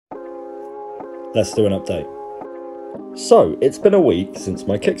Let's do an update. So, it's been a week since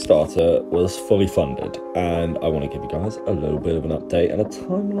my Kickstarter was fully funded, and I want to give you guys a little bit of an update and a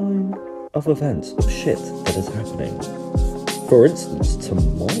timeline of events, of shit that is happening. For instance,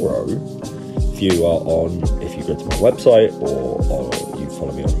 tomorrow, if you go to my website, or you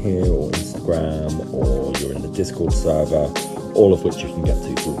follow me on here, or Instagram, or you're in the Discord server, all of which you can get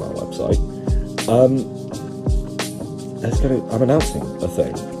to through my website, I'm announcing a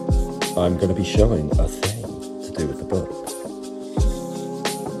thing. I'm going to be showing a thing to do with the book.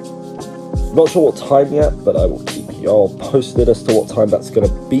 Not sure what time yet, but I will keep y'all posted as to what time that's going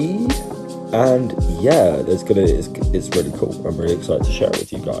to be. And yeah, it's really cool. I'm really excited to share it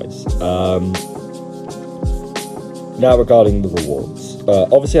with you guys. Now regarding the rewards.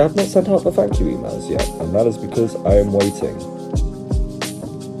 Obviously I have not sent out the thank you emails yet, and that is because I am waiting.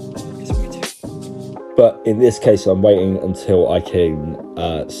 But in this case, I'm waiting until I can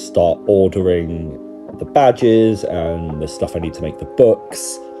start ordering the badges and the stuff I need to make the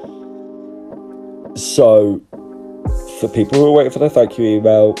books. So, for people who are waiting for their thank you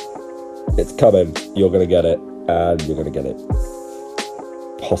email, it's coming. You're going to get it, and you're going to get it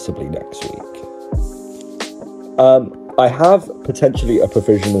possibly next week. I have potentially a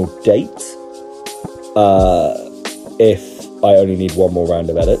provisional date if I only need one more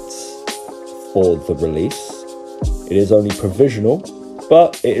round of edits for the release. It is only provisional,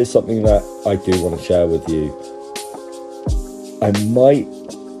 but it is something that I do want to share with you. I might...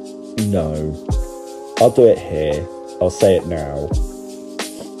 No. I'll do it here. I'll say it now.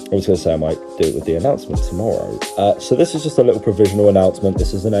 I was going to say I might do it with the announcement tomorrow. So this is just a little provisional announcement.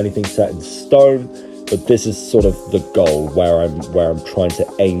 This isn't anything set in stone, but this is sort of the goal where I'm trying to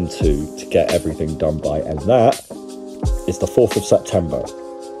aim to get everything done by, and that is the 4th of September.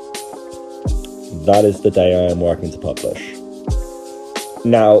 That is the day I am working to publish.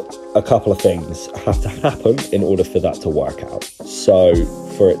 Now, a couple of things have to happen in order for that to work out. So,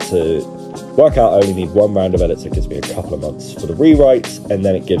 for it to work out, I only need one round of edits. It gives me a couple of months for the rewrites, and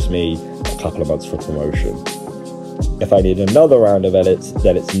then it gives me a couple of months for promotion. If I need another round of edits,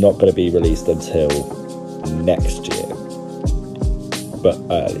 then it's not going to be released until next year. But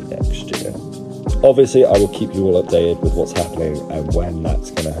early next year. Obviously, I will keep you all updated with what's happening and when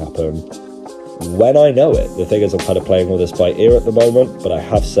that's going to happen. When I know it. The thing is, I'm kind of playing all this by ear at the moment, but I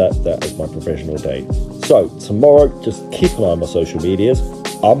have set that as my provisional date. So, tomorrow, just keep an eye on my social medias.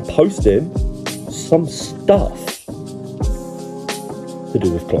 I'm posting some stuff to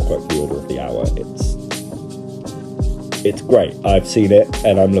do with Clockwork: The Order of the Hour. It's great. I've seen it,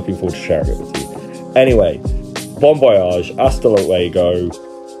 and I'm looking forward to sharing it with you. Anyway, bon voyage, hasta luego.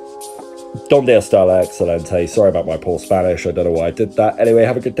 Donde está la excelente? Sorry about my poor Spanish. I don't know why I did that. Anyway,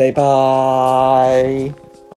 have a good day. Bye.